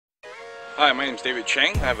Hi, my name is David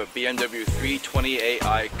Chang. I have a BMW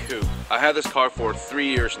 320ai Coupe. I had this car for 3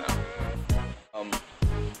 years now.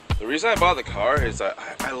 The reason I bought the car is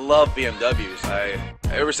I love BMWs.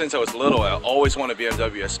 Ever since I was little, I always wanted a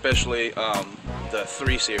BMW, especially the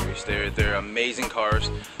 3 Series. They're amazing cars.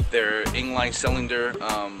 Their inline cylinder,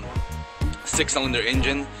 6-cylinder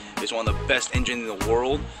engine is one of the best engines in the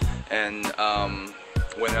world. And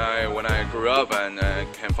when I grew up and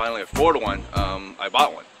can finally afford one, I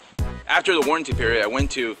bought one. After the warranty period, I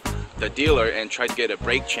went to the dealer and tried to get a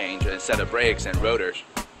brake change and a set of brakes and rotors.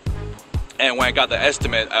 And when I got the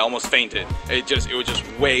estimate, I almost fainted. It was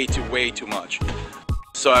just way too much.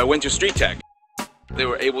 So I went to Street Tech. They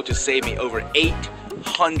were able to save me over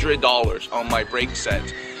 $800 on my brake set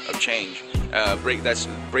of change. That's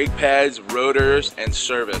brake pads, rotors, and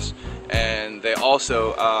service. And they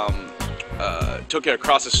also took it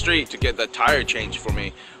across the street to get the tire change for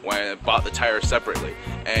me when I bought the tires separately.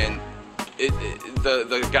 And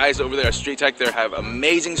the guys over there at Street Tech, they have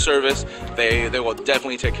amazing service. They will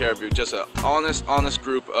definitely take care of you. Just an honest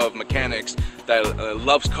group of mechanics that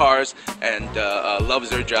loves cars and loves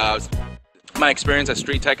their jobs. My experience at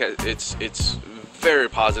Street Tech, it's very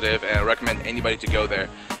positive, and I recommend anybody to go there.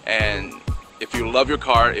 And if you love your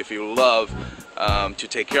car, if you love to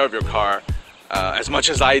take care of your car as much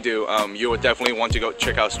as I do, you would definitely want to go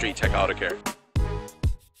check out Street Tech Auto Care.